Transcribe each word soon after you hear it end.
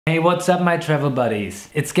Hey, what's up my travel buddies?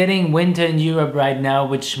 It's getting winter in Europe right now,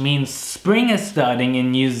 which means spring is starting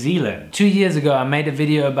in New Zealand. 2 years ago I made a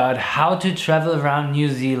video about how to travel around New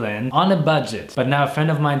Zealand on a budget. But now a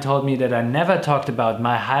friend of mine told me that I never talked about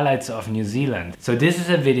my highlights of New Zealand. So this is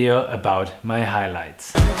a video about my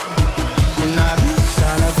highlights.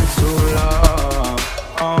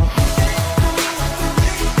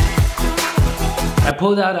 I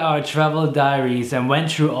pulled out our travel diaries and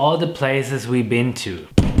went through all the places we've been to.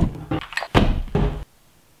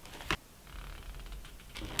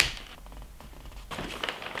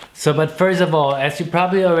 But first of all, as you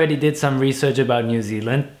probably already did some research about New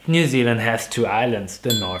Zealand has two islands,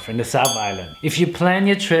 the North and the South Island. If you plan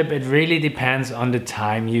your trip, it really depends on the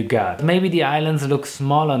time you got. Maybe the islands look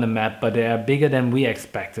small on the map, but they are bigger than we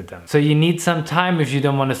expected them. So you need some time if you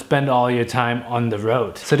don't want to spend all your time on the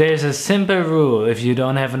road. So there's a simple rule: if you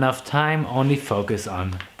don't have enough time, only focus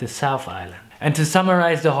on the South Island. And to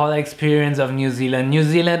summarize the whole experience of New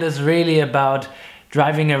Zealand is really about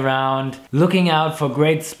driving around, looking out for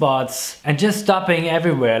great spots and just stopping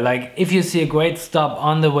everywhere. Like if you see a great stop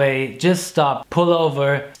on the way, just stop, pull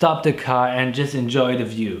over, stop the car and just enjoy the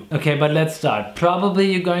view. Okay, but let's start. Probably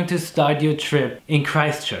you're going to start your trip in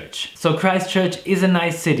Christchurch. So Christchurch is a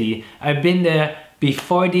nice city. I've been there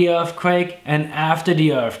before the earthquake and after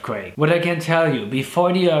the earthquake. What I can tell you,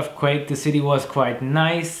 before the earthquake the city was quite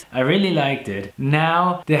nice. I really liked it.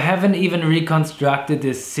 Now they haven't even reconstructed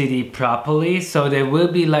this city properly, so there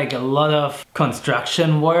will be like a lot of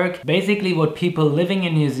construction work. Basically what people living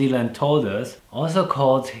in New Zealand told us, also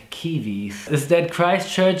called Kiwis, is that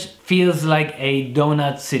Christchurch feels like a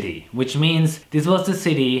donut city, which means this was the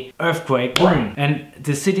city, earthquake, boom, and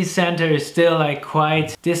the city center is still like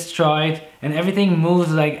quite destroyed and everything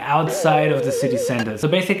moves like outside of the city center. So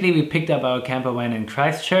basically we picked up our camper van in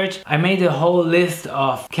Christchurch. I made a whole list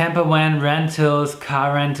of camper van rentals,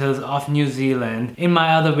 car rentals of New Zealand in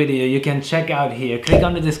my other video. You can check out here. Click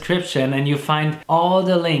on the description and you find all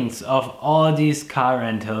the links of all these car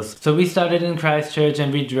rentals. So we started in Christchurch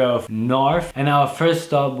and we drove north and our first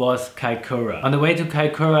stop was Kaikoura. On the way to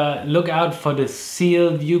Kaikoura, look out for the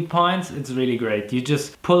seal viewpoints. It's really great. You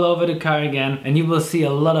just pull over the car again and you will see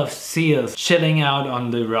a lot of seals chilling out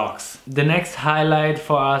on the rocks. The next highlight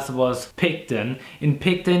for us was Picton. In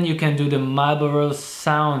Picton you can do the Malborough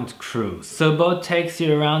Sound cruise. So boat takes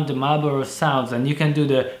you around the Marlborough Sounds and you can do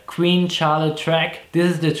the Queen Charlotte track.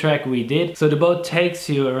 This is the track we did. So the boat takes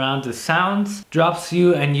you around the Sounds, drops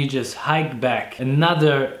you and you just hike back.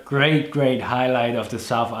 Another great highlight of the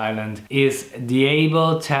South Island is the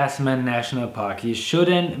Abel Tasman National Park. You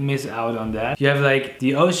shouldn't miss out on that. You have like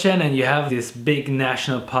the ocean and you have this big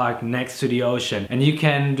national park next to the ocean, and you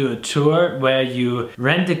can do a tour where you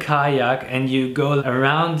rent a kayak and you go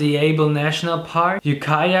around the Abel National Park. You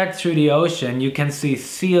kayak through the ocean, you can see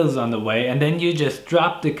seals on the way, and then you just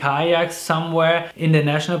drop the kayak somewhere in the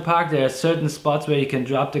national park. There are certain spots where you can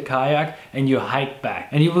drop the kayak and you hike back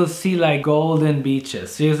and you will see like golden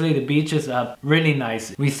beaches. Seriously, the beaches are really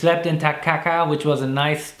nice. We slept in Takaka, which was a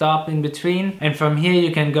nice stop in between, and from here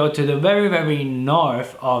you can go to the very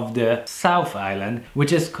north of the South Island,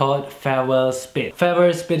 which is called Farewell Spit.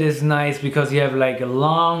 Farewell Spit is nice because you have like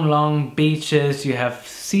long beaches, you have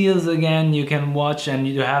seals again you can watch, and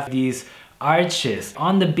you have these arches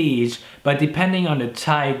on the beach, but depending on the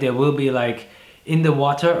tide there will be like in the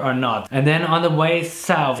water or not. And then on the way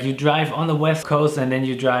south you drive on the west coast and then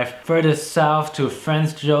you drive further south to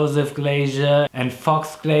Franz Josef Glacier and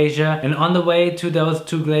Fox Glacier, and on the way to those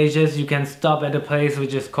two glaciers you can stop at a place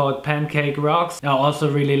which is called Pancake Rocks. I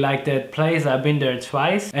also really like that place. I've been there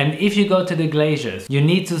twice. And if you go to the glaciers you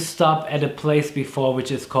need to stop at a place before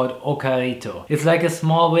which is called Okarito. It's like a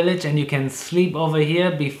small village and you can sleep over here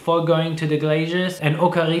before going to the glaciers, and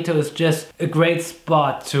Okarito is just a great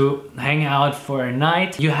spot to hang out for a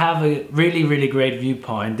night. You have a really great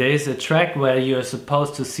viewpoint. There is a track where you're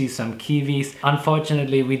supposed to see some kiwis.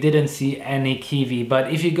 Unfortunately we didn't see any kiwi,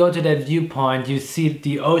 but if you go to that viewpoint you see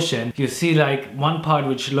the ocean. You see like one part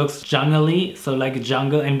which looks jungly, so like a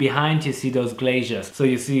jungle, and behind you see those glaciers, so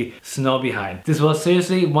you see snow behind. This was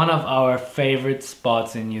seriously one of our favorite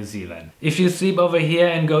spots in New Zealand. If you sleep over here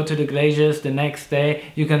and go to the glaciers the next day,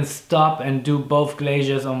 you can stop and do both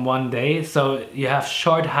glaciers on one day. So you have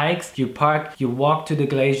short hikes, you park, you walk to the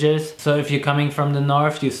glaciers. So if you're coming from the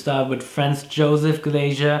north, you start with Franz Josef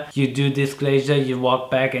Glacier, you do this glacier, you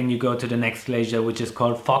walk back and you go to the next glacier, which is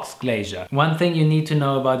called Fox Glacier. One thing you need to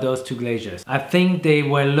know about those two glaciers: I think they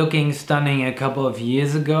were looking stunning a couple of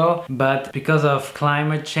years ago, but because of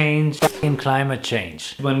climate change in climate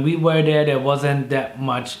change. When we were there wasn't that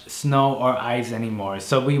much snow or ice anymore.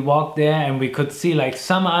 So we walked there and we could see like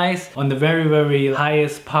some ice on the very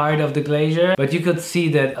highest part of the glacier, but you could see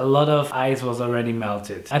that a lot of ice was already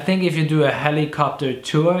melted. I think if you do a helicopter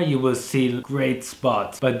tour, you will see great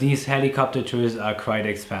spots, but these helicopter tours are quite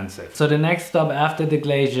expensive. So the next stop after the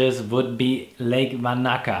glaciers would be Lake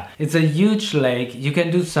Wanaka. It's a huge lake. You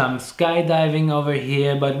can do some skydiving over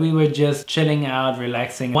here, but we were just chilling out,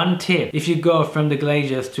 relaxing. One tip, if you go from the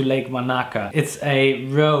glaciers to Lake Wanaka, it's a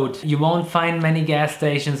road. You won't find many gas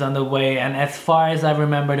stations on the way, and as far as I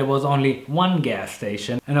remember there was only one gas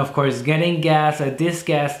station, and of course getting gas at this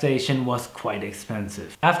gas station was quite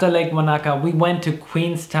expensive. After Lake Wanaka we went to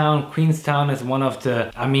Queenstown. Queenstown is one of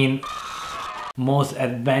the, most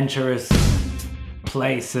adventurous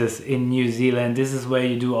places in New Zealand. This is where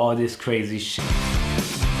you do all this crazy shit.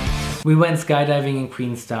 We went skydiving in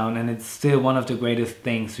Queenstown and it's still one of the greatest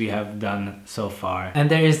things we have done so far. And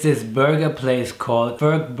there is this burger place called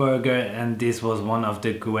Ferg Burger, and this was one of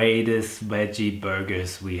the greatest veggie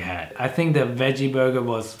burgers we had. I think the veggie burger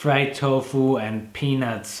was fried tofu and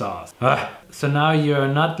peanut sauce. So now you're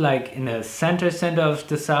not like in the center of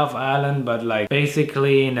the South Island, but like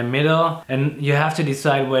basically in the middle, and you have to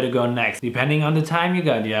decide where to go next. Depending on the time you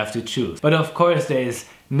got, you have to choose. But of course there is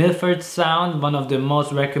Milford Sound, one of the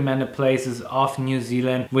most recommended places of New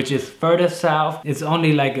Zealand, which is further south. It's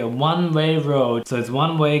only like a one-way road, so it's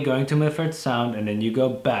one way going to Milford Sound and then you go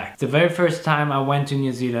back. The very first time I went to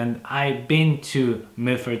New Zealand, I've been to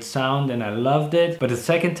Milford Sound and I loved it, but the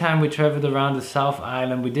second time we traveled around the South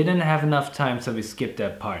Island, we didn't have enough time, so we skipped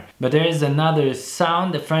that part. But there is another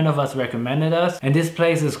sound, a friend of us recommended us, and this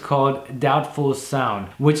place is called Doubtful Sound,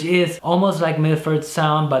 which is almost like Milford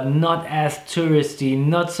Sound but not as touristy.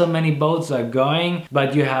 Not so many boats are going,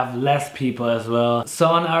 but you have less people as well. So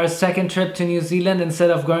on our second trip to New Zealand,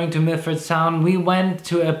 instead of going to Milford Sound, we went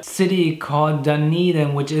to a city called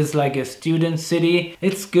Dunedin, which is like a student city.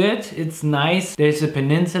 It's good, it's nice. There's a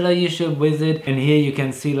peninsula you should visit, and here you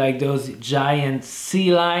can see like those giant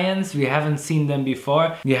sea lions. We haven't seen them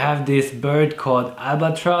before. You have this bird called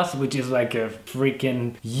albatross, which is like a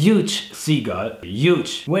freaking huge seagull.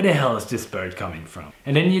 Huge. Where the hell is this bird coming from?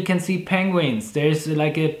 And then you can see penguins. There's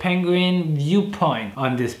like a penguin viewpoint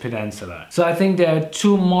on this peninsula. So I think there are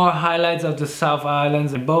two more highlights of the South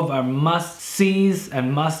Islands, and both are must-sees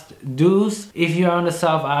and must-dos if you're on the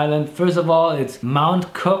South Island. First of all, it's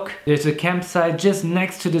Mount Cook. There's a campsite just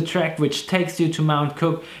next to the trek which takes you to Mount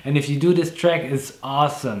Cook, and if you do this trek, it's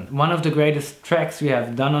awesome. One of the greatest treks we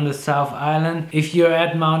have done on the South Island. If you're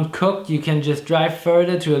at Mount Cook, you can just drive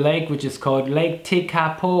further to a lake which is called Lake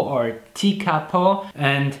Tekapo or Tekapo,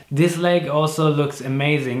 and this lake also looks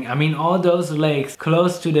amazing. I mean, all those lakes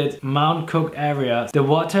close to that Mount Cook area, the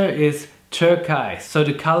water is turquoise, so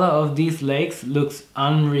the color of these lakes looks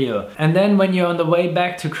unreal. And then when you're on the way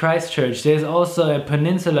back to Christchurch, there's also a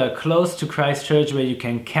peninsula close to Christchurch where you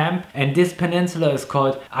can camp, and this peninsula is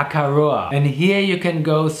called Kairoura, and here you can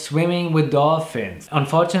go swimming with dolphins.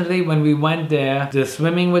 Unfortunately, when we went there, the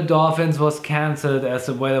swimming with dolphins was cancelled as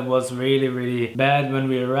the weather was really bad when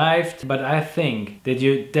we arrived, but I think that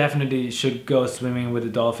you definitely should go swimming with the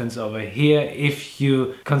dolphins over here if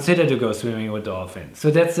you consider to go swimming with dolphins. So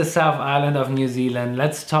that's the South Island of New Zealand.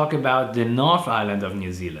 Let's talk about the North Island of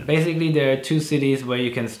New Zealand. Basically there are two cities where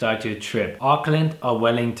you can start your trip, Auckland or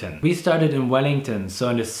Wellington. We started in Wellington, so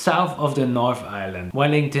in the south of the North Island.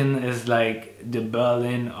 Wellington is like the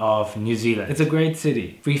Berlin of New Zealand. It's a great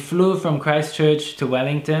city. We flew from Christchurch to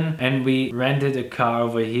Wellington and we rented a car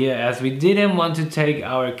over here as we didn't want to take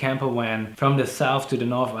our camper van from the south to the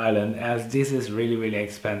North Island, as this is really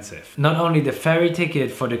expensive. Not only the ferry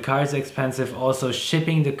ticket for the car is expensive, also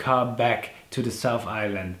shipping the car back to the South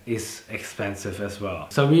Island is expensive as well.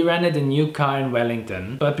 So we rented a new car in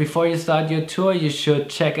Wellington, but before you start your tour you should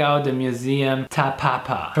check out the museum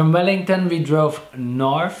Tapapa. From Wellington we drove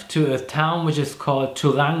north to a town which is called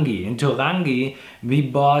Turangi. In Turangi we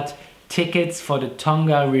bought tickets for the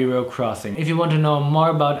Tongariro crossing. If you want to know more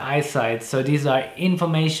about eyesight, so these are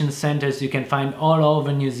information centers you can find all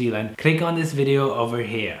over New Zealand, click on this video over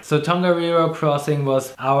here. So Tongariro crossing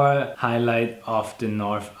was our highlight of the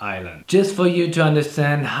North Island. Just for you to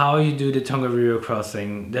understand how you do the Tongariro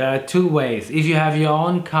crossing, there are two ways. If you have your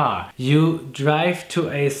own car, you drive to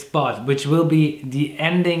a spot which will be the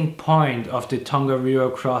ending point of the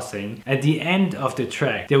Tongariro crossing. At the end of the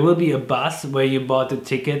trek, there will be a bus where you bought the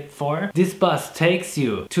ticket for. This bus takes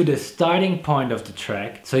you to the starting point of the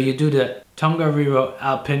trek, so you do the Tongariro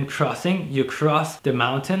Alpine crossing. You cross the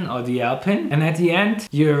mountain or the Alpine, and at the end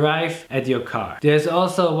you arrive at your car. There's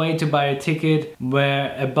also a way to buy a ticket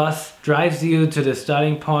where a bus drives you to the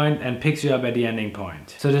starting point and picks you up at the ending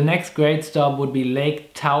point. So the next great stop would be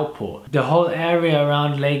Lake Taupo. The whole area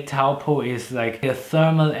around Lake Taupo is like a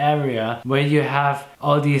thermal area where you have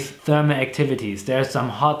all these thermal activities. There are some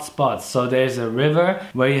hot spots. So there's a river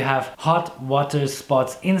where you have hot water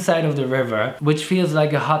spots inside of the river, which feels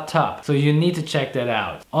like a hot tub. So you need to check that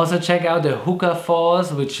out. Also check out the Hookah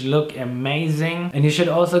Falls, which look amazing. And you should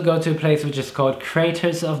also go to a place which is called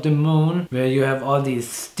Craters of the Moon, where you have all these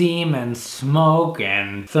steam and smoke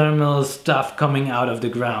and thermal stuff coming out of the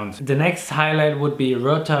ground. The next highlight would be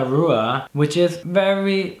Rotorua, which is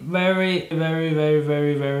very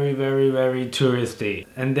touristy.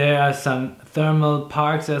 And there are some thermal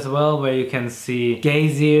parks as well where you can see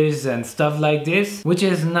geysers and stuff like this, which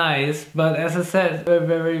is nice, but as I said,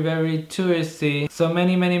 very touristy. So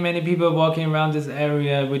many people walking around this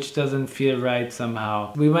area, which doesn't feel right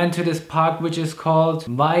somehow. We went to this park which is called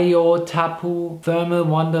Vaiotapu Thermal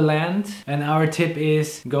Wonderland, and our tip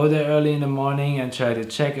is go there early in the morning and try to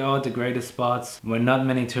check out the greatest spots where not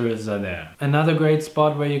many tourists are there. Another great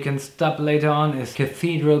spot where you can stop later on is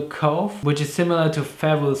Cathedral Cove, which is similar to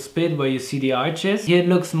Fairville Spit where you see the arches. Here it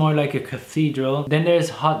looks more like a cathedral. Then there's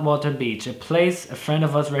Hot Water Beach, a place a friend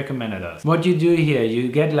of us recommended us. What you do here, you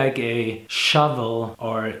get like a shovel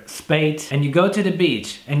or spade and you go to the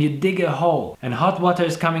beach and you dig a hole, and hot water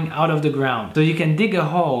is coming out of the ground. So you can dig a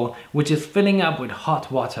hole which is filling up with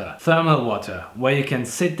hot water, thermal water, where you can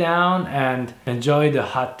sit down and enjoy the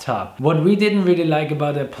hot tub. What we didn't really like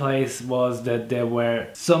about that place was that there were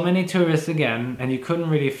so many tourists again and you couldn't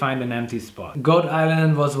really find an empty spot. Goat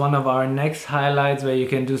Island was one of our next highlights where you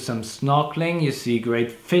can do some snorkeling. You see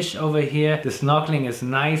great fish over here. The snorkeling is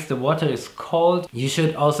nice, the water is cold. You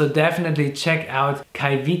should also definitely check out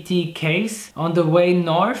Kaiviti Caves on the way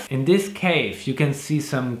north. In this cave you can see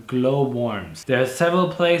some glowworms. There are several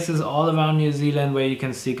places all around New Zealand where you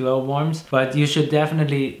can see glowworms, but you should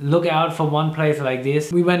definitely look out for one place like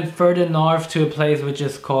this. We went further north to a place which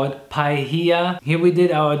is called Paihia. Here we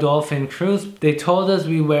did our dolphin cruise. They told us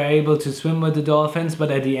we were able to swim with the dolphins,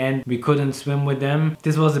 but at the end we couldn't swim with them.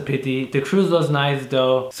 This was a pity. The cruise was nice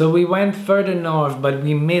though. So we went further north, but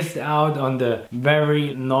we missed out on the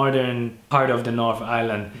very northern part of the North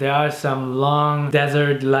Island. There are some long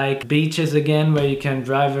desert-like beaches again where you can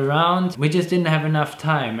drive around. We just didn't have enough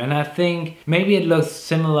time, and I think maybe it looks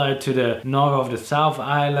similar to the north of the South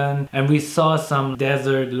Island, and we saw some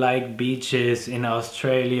desert-like beaches in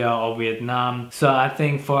Australia or Vietnam, so I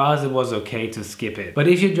think for us it was okay to skip it. But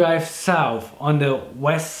if you drive south on the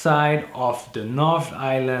west side of the North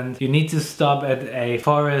Island, you need to stop at a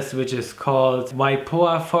forest which is called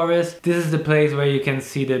Waipoa Forest. This is the place where you can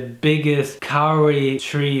see the biggest kauri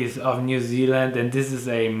trees of New Zealand, and this is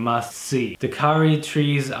a must see. The kauri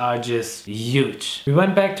trees are just huge. We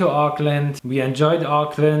went back to Auckland. We enjoyed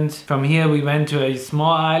Auckland. From here we went to a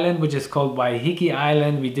small island which is called Waiheke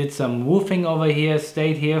Island. We did some woofing over here,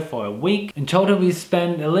 stayed here for a week. In total we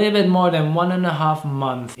spent a little bit more than 1.5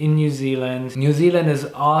 months in New Zealand. New Zealand is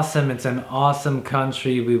awesome. It's an awesome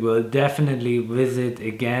country. We will definitely visit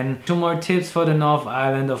again. 2 more tips for the North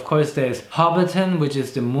Island. Of course there's Hobbiton, which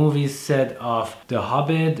is the movie set of The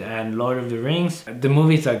Hobbit and Lord of the Rings. The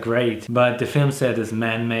movies are great, but the film set is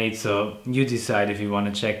man-made, so you decide if you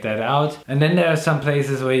want to check that out. And then there are some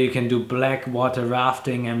places where you can do black water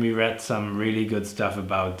rafting, and we read some really good stuff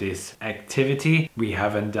about this activity we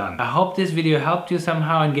haven't done. I hope this video helped you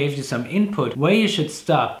somehow and gave you some input where you should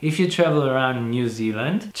stop if you travel around New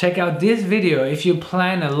Zealand. Check out this video if you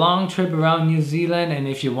plan a long trip around New Zealand and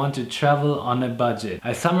if you want to travel on a budget.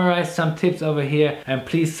 I summarized some tips over here, and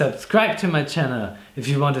please subscribe to my channel if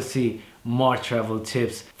you want to see more travel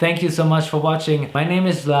tips. Thank you so much for watching. My name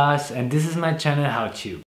is Lars and this is my channel HowTube.